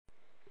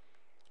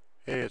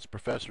Hey, it's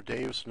Professor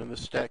Davis, and in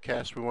this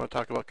StatCast we want to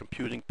talk about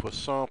computing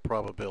Poisson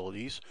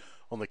probabilities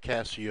on the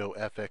Casio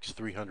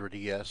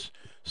fx-300ES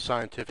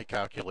scientific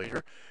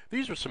calculator.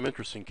 These are some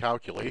interesting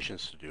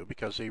calculations to do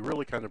because they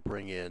really kind of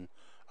bring in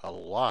a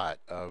lot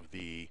of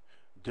the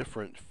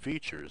different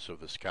features of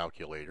this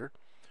calculator.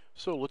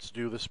 So let's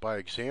do this by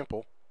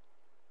example.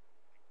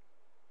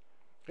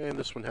 And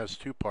this one has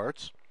two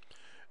parts.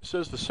 It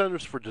says the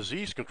Centers for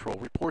Disease Control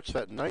reports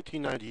that in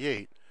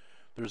 1998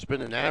 there's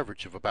been an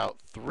average of about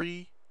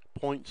 3.6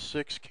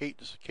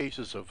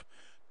 cases of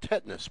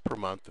tetanus per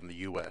month in the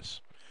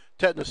U.S.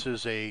 Tetanus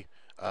is a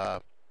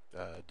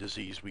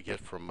disease we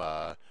get from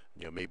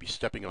maybe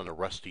stepping on a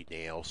rusty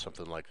nail,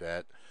 something like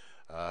that.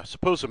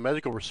 Suppose a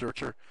medical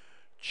researcher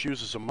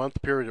chooses a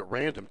month period at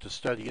random to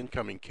study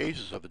incoming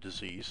cases of the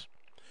disease.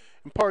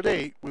 In Part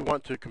A, we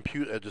want to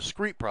compute a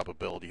discrete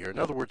probability here. In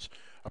other words,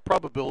 a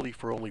probability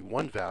for only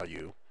one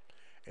value,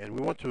 and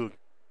we want to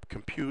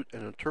compute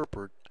and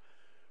interpret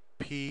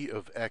P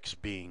of x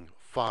being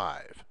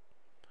 5.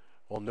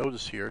 Well,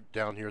 notice here,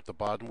 down here at the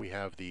bottom, we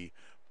have the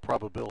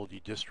probability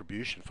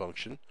distribution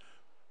function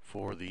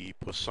for the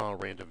Poisson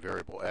random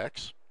variable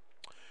x.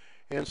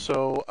 And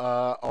so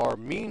our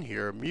mean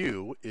here,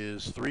 mu,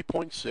 is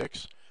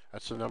 3.6.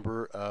 That's the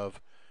number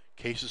of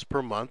cases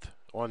per month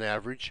on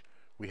average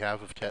we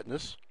have of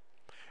tetanus.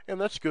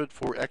 And that's good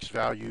for x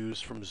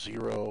values from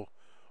 0,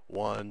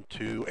 1,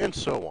 2, and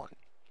so on.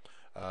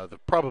 The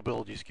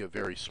probabilities get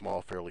very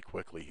small fairly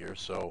quickly here,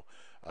 so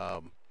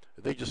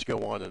they just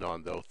go on and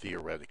on, though,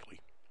 theoretically.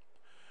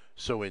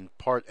 So in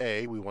Part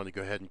A, we want to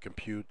go ahead and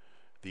compute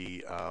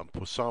the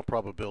Poisson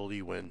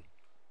probability when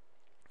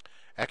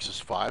x is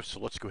 5, so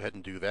let's go ahead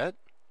and do that.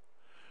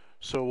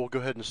 So we'll go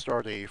ahead and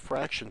start a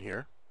fraction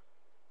here.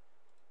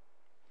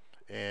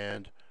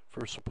 And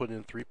first we'll put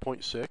in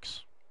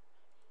 3.6.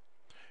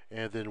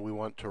 And then we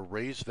want to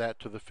raise that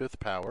to the 5th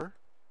power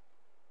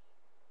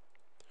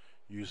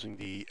using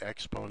the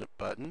exponent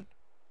button.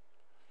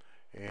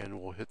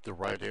 And we'll hit the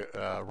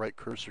right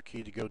cursor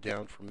key to go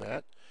down from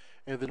that.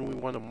 And then we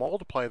want to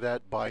multiply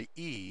that by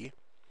e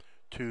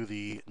to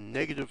the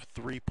negative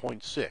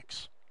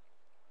 3.6.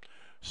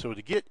 So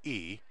to get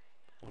e,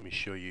 let me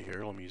show you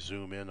here, let me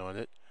zoom in on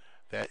it.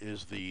 That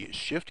is the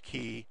shift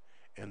key,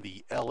 and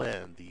the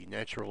ln, the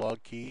natural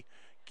log key,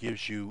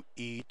 gives you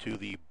e to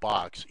the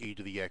box, e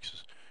to the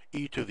x,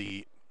 e to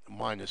the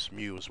minus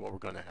mu is what we're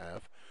going to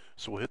have.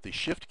 So we'll hit the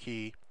shift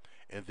key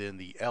and then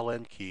the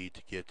ln key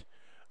to get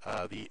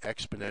the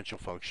exponential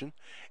function.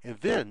 And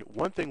then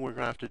one thing we're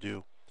going to have to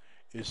do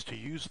is to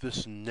use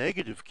this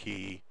negative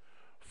key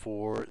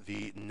for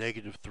the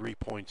negative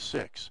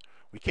 3.6.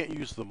 We can't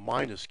use the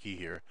minus key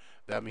here.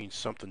 That means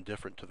something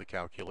different to the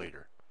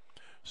calculator.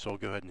 So I'll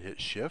go ahead and hit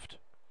shift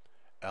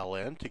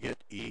ln to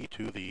get e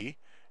to the,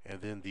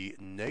 and then the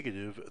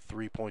negative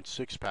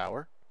 3.6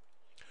 power.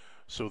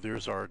 So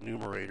there's our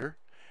numerator.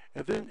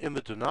 And then in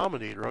the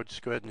denominator, I'll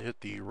just go ahead and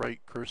hit the right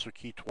cursor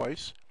key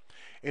twice.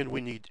 And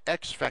we need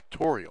x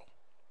factorial.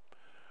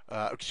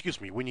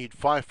 We need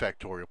 5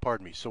 factorial,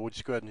 pardon me. So we'll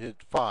just go ahead and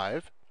hit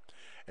 5.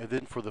 And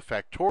then for the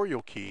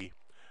factorial key,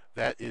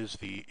 that is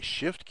the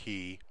shift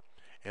key,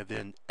 and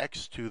then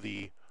x to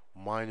the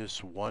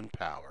minus 1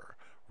 power,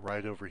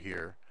 right over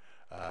here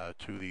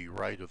to the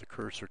right of the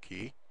cursor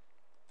key.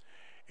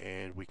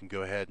 And we can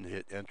go ahead and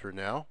hit enter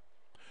now.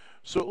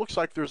 So it looks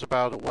like there's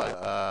about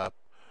a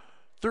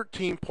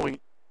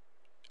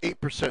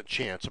 13.8%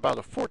 chance, about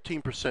a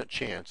 14%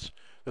 chance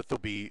that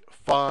there'll be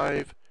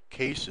 5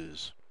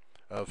 cases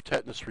of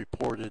tetanus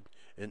reported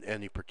in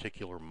any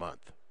particular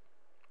month.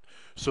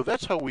 So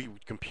that's how we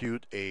would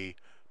compute a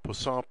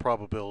Poisson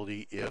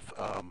probability if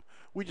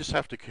we just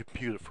have to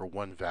compute it for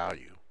one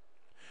value.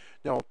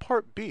 Now in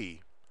Part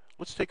B,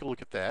 let's take a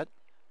look at that.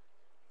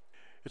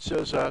 It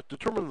says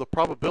determine the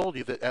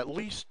probability that at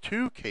least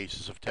 2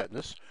 cases of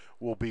tetanus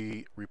will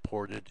be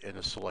reported in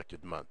a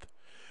selected month.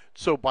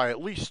 So by at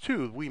least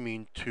 2, we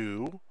mean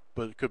 2,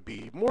 but it could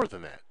be more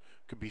than that.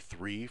 It could be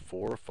 3,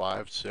 4,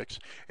 5, 6,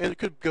 and it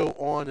could go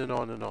on and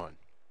on and on.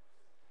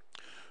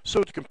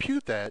 So to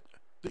compute that,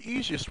 the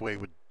easiest way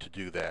to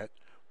do that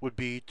would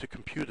be to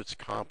compute its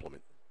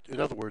complement.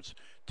 In other words,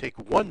 take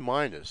 1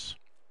 minus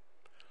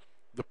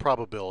the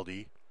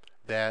probability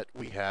that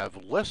we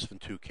have less than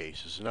 2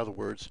 cases. In other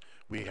words,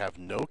 we have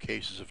no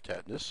cases of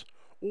tetanus,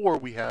 or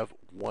we have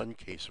 1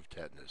 case of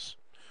tetanus.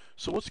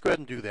 So let's go ahead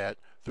and do that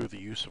through the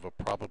use of a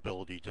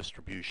probability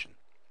distribution.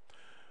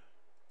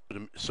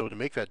 So to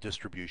make that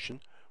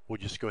distribution, we'll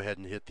just go ahead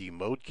and hit the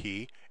mode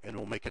key, and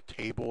we'll make a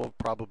table of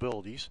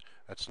probabilities.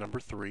 That's number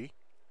 3.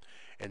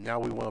 And now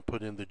we want to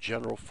put in the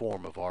general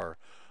form of our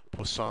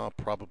Poisson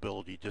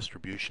probability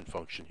distribution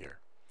function here.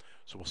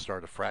 So we'll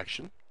start a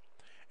fraction,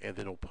 and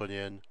then we'll put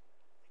in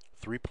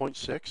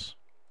 3.6,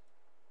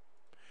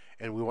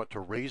 and we want to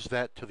raise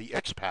that to the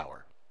x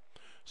power.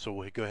 So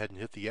we'll go ahead and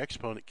hit the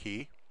exponent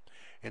key,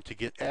 and to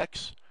get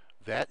x,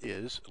 that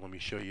is, let me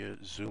show you,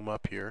 zoom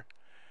up here,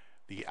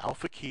 the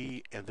alpha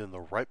key and then the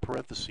right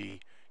parenthesis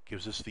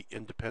gives us the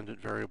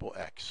independent variable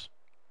x.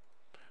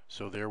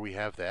 So there we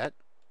have that.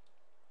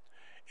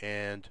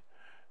 And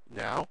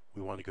Now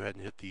we want to go ahead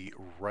and hit the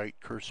right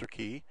cursor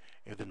key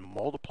and then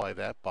multiply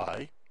that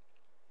by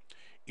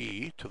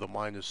e to the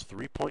minus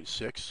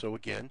 3.6. So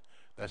again,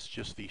 that's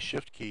just the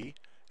shift key,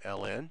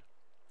 ln,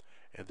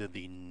 and then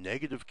the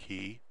negative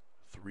key,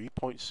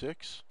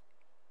 3.6.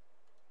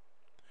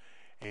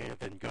 And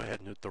then go ahead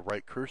and hit the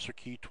right cursor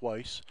key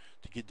twice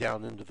to get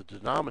down into the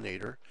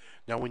denominator.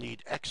 Now we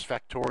need x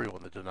factorial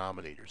in the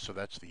denominator. So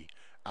that's the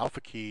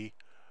alpha key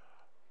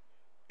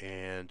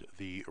and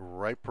the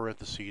right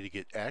parenthesis to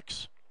get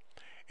x.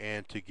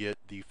 And to get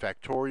the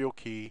factorial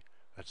key,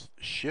 that's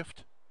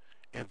shift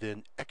and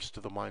then x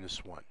to the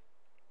minus 1.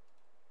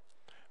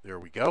 There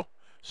we go.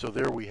 So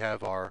there we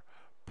have our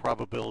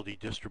probability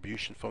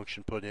distribution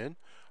function put in.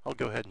 I'll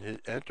go ahead and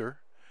hit enter.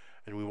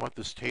 And we want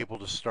this table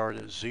to start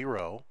at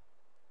 0.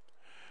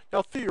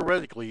 Now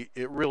theoretically,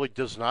 it really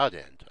does not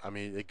end. I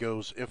mean, it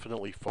goes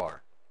infinitely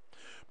far.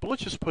 But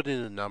let's just put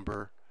in a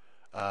number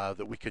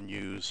that we can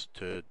use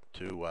to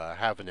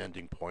have an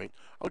ending point.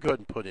 I'll go ahead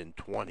and put in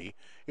 20.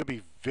 It'll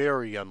be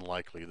very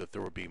unlikely that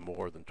there will be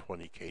more than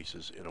 20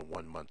 cases in a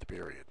 1 month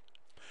period.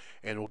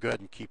 And we'll go ahead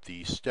and keep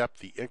the step,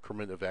 the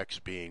increment of x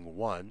being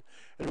 1,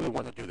 and we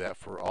want to do that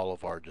for all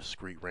of our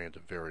discrete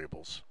random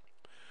variables.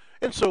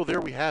 And so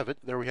there we have it.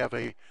 There we have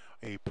a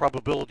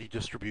probability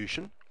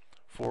distribution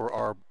for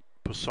our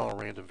Poisson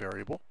random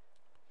variable.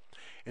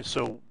 And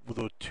so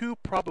the two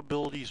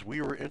probabilities we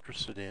were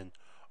interested in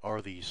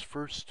are these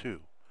first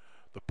two.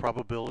 The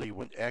probability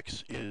when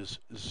x is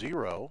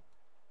 0,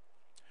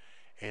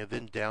 and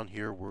then down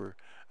here we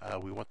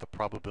want the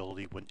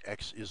probability when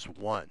x is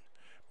 1.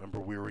 Remember,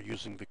 we were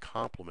using the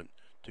complement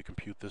to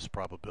compute this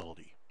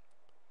probability.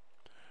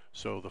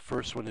 So the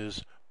first one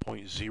is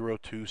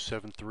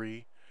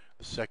 0.0273.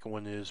 The second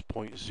one is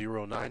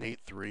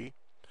 0.0983.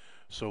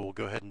 So we'll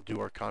go ahead and do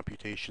our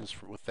computations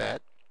with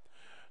that.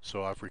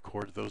 So I've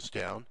recorded those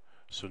down.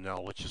 So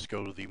now let's just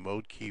go to the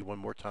mode key one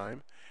more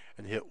time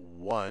and hit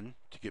 1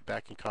 to get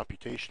back in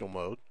computational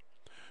mode.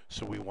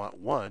 So we want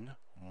 1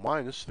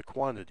 minus the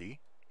quantity,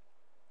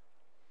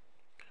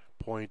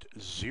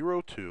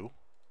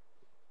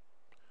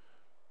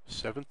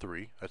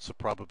 0.0273, that's the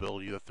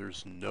probability that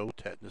there's no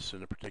tetanus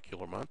in a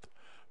particular month,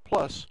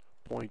 plus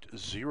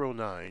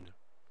 0.0983,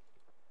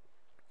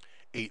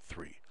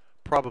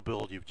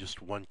 probability of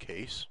just one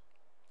case.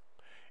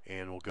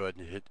 And we'll go ahead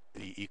and hit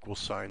the equal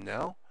sign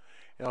now.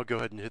 And I'll go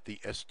ahead and hit the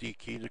SD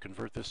key to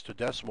convert this to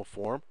decimal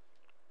form.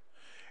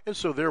 And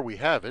so there we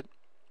have it.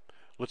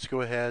 Let's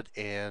go ahead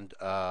and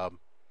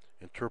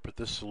interpret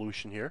this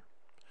solution here.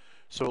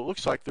 So it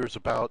looks like there's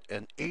about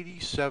an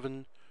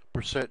 87%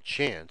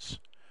 chance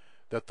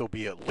that there'll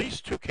be at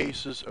least 2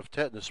 cases of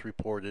tetanus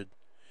reported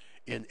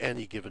in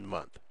any given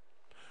month.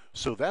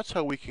 So that's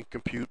how we can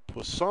compute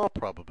Poisson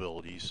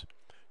probabilities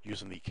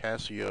using the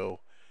Casio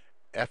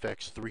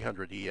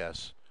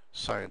fx-300ES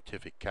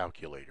scientific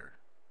calculator.